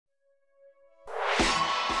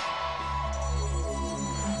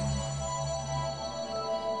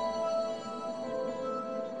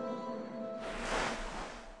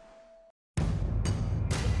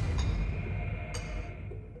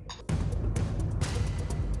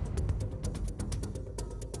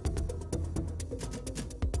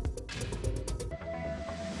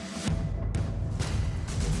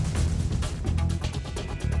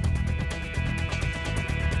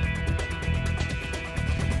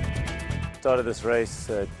started this race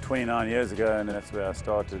 29 years ago, and that's where I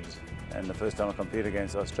started, and the first time I competed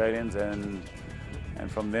against Australians, and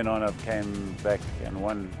from then on I came back and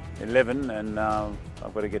won 11, and now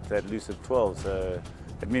I've got to get that elusive 12, so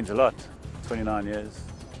it means a lot. 29 years,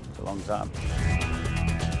 it's a long time.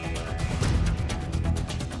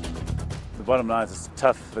 The bottom line is it's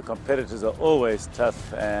tough. The competitors are always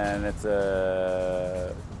tough, and it's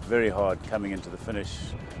very hard coming into the finish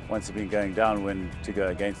once you've been going downwind to go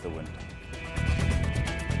against the wind.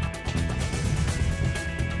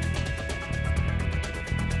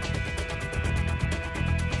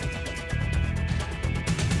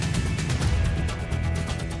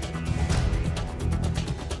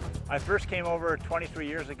 I first came over 23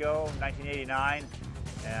 years ago, 1989,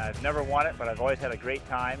 and I've never won it, but I've always had a great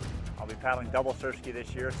time. I'll be paddling double Surfski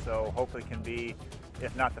this year, so hopefully can be,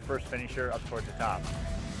 if not the first finisher, up towards the top.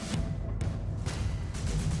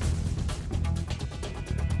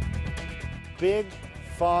 Big,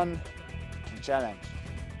 fun, and challenge.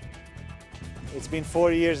 It's been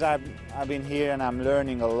 4 years I've been here, and I'm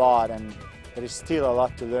learning a lot, and there is still a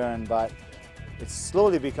lot to learn, but it's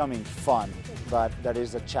slowly becoming fun, but there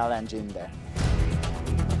is a challenge in there.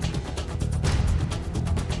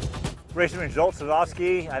 Racing result,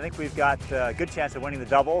 Surfski. I think we've got a good chance of winning the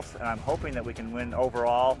doubles, and I'm hoping that we can win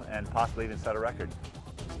overall and possibly even set a record.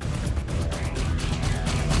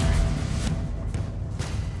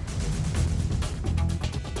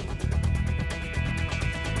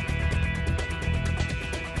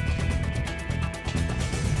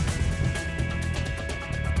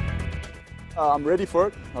 I'm ready for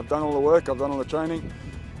it. I've done all the work, I've done all the training.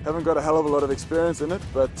 Haven't got a hell of a lot of experience in it,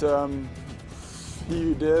 but he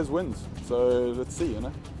who dares wins. So let's see, you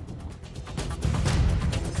know.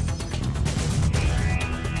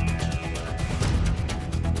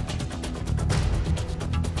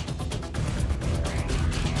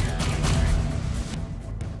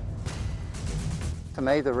 For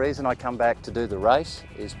me, the reason I come back to do the race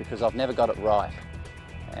is because I've never got it right.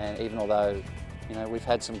 And even although, you know, we've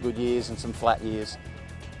had some good years and some flat years,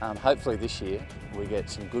 hopefully this year we get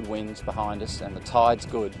some good winds behind us and the tide's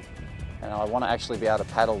good. And I want to actually be able to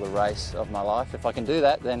paddle the race of my life. If I can do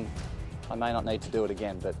that, then I may not need to do it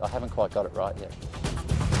again, but I haven't quite got it right yet.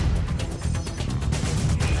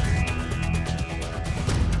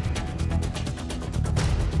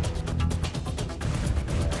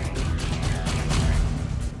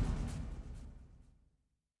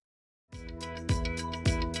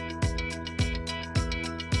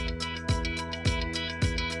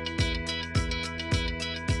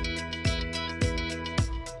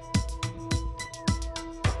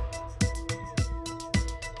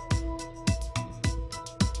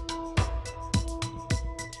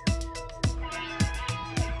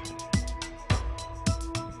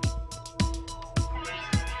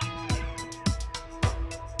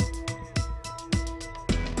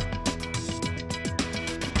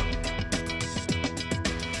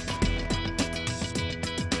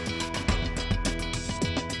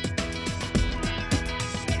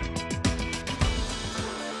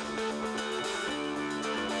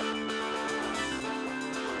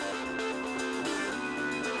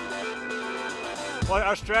 Well,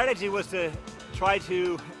 our strategy was to try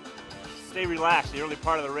to stay relaxed the early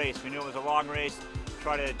part of the race. We knew it was a long race,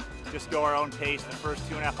 try to just go our own pace the first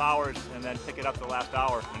 2.5 hours and then pick it up the last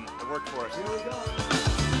hour, and it worked for us. Here we go.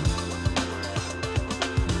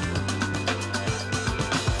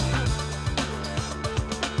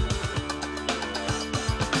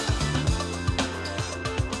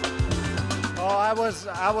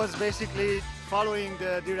 I was basically following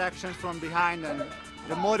the directions from behind, and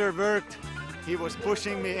the motor worked. He was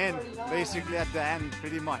pushing me in, basically at the end,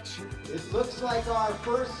 pretty much. It looks like our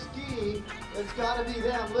first ski. It's got to be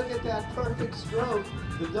them. Look at that perfect stroke.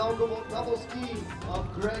 The double ski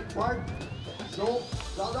of Greg Martin. Zolt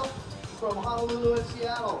from Honolulu and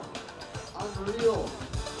Seattle. Unreal.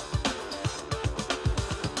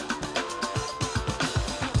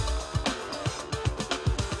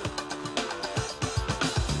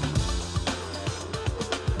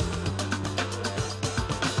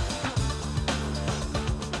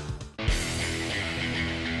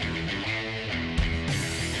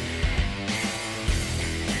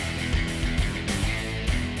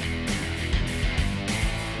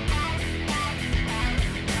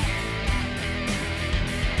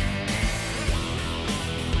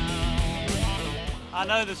 I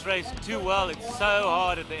know this race too well. It's so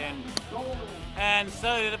hard at the end. And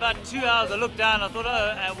so in about 2 hours I looked down, I thought,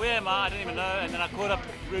 oh, where am I? I didn't even know. And then I caught up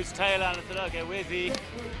Bruce Taylor and I thought, okay, where's he?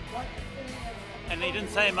 And he didn't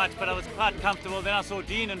say much, but I was quite comfortable. Then I saw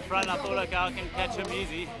Dean in front, I thought, okay, I can catch him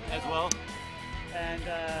easy as well. And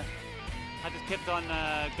I just kept on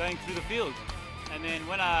going through the field. And then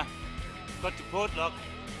when I got to Portlock,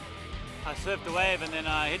 I surfed the wave and then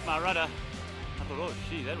I hit my rudder. I thought, oh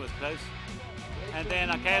gee, that was close. And then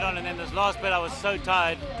I carried on, and then this last bit I was so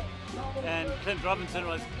tired, and Clint Robinson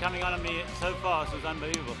was coming on me so fast, it was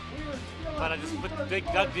unbelievable. But I just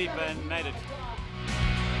dug deep and made it.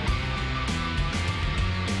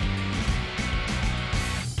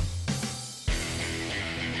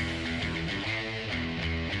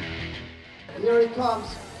 Here he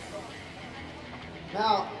comes.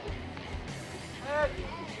 Now,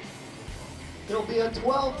 he'll be a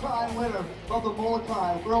 12-time winner of the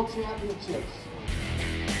Molokai World Championships.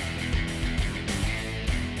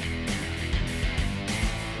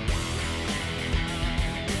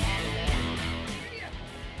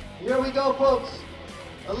 Here we go, folks.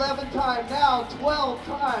 11-time, now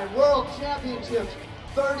 12-time World Championships,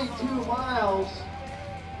 32 miles,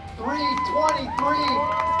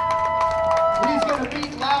 3:23. He's going to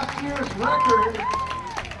beat last year's record.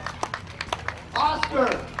 Oscar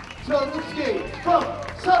Surfski from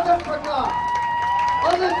South Africa,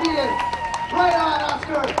 Olympian. Right on,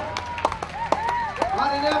 Oscar. On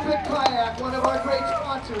an epic kayak, one of our great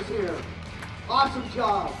sponsors here. Awesome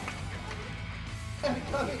job. And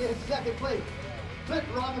coming in second place, Clint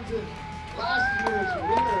Robinson, last year's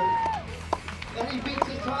winner. And he beats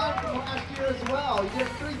his time from last year as well. He did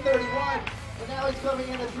 3:31, and now he's coming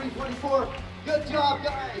in at 3:24. Good job,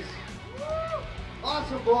 guys.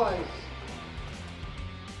 Awesome, boys.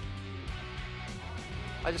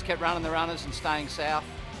 I just kept running the runners and staying south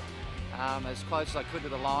as close as I could to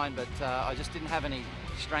the line, but I just didn't have any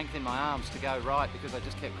strength in my arms to go right because I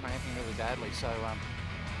just kept cramping really badly. So,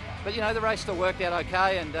 but you know, the race still worked out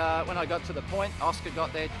okay, and when I got to the point, Oscar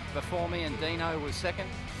got there before me and Dino was second,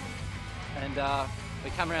 and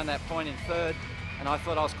we come around that point in third, and I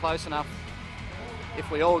thought I was close enough. If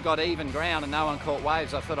we all got even ground and no one caught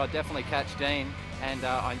waves, I thought I'd definitely catch Dean, and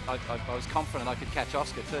I was confident I could catch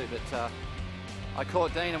Oscar too, but I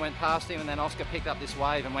caught Dean and went past him, and then Oscar picked up this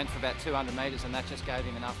wave and went for about 200 metres, and that just gave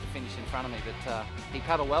him enough to finish in front of me. But he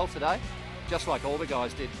paddled well today, just like all the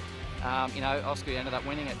guys did. You know, Oscar ended up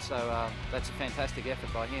winning it, so that's a fantastic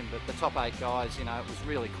effort by him. But the top 8 guys, you know, it was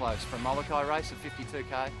really close. For a Molokai race of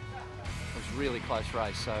 52k, it was a really close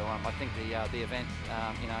race. So I think the event,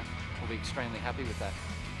 you know, will be extremely happy with that.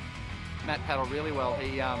 Matt paddled really well.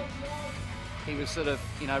 He was sort of,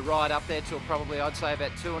 you know, right up there till probably, I'd say,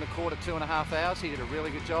 about 2 1/4, 2.5 hours. He did a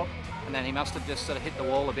really good job. And then he must have just sort of hit the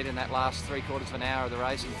wall a bit in that last 3/4 of an hour of the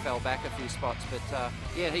race and fell back a few spots. But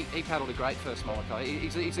yeah, he paddled a great first Molokai.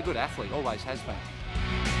 He's a good athlete, always has been.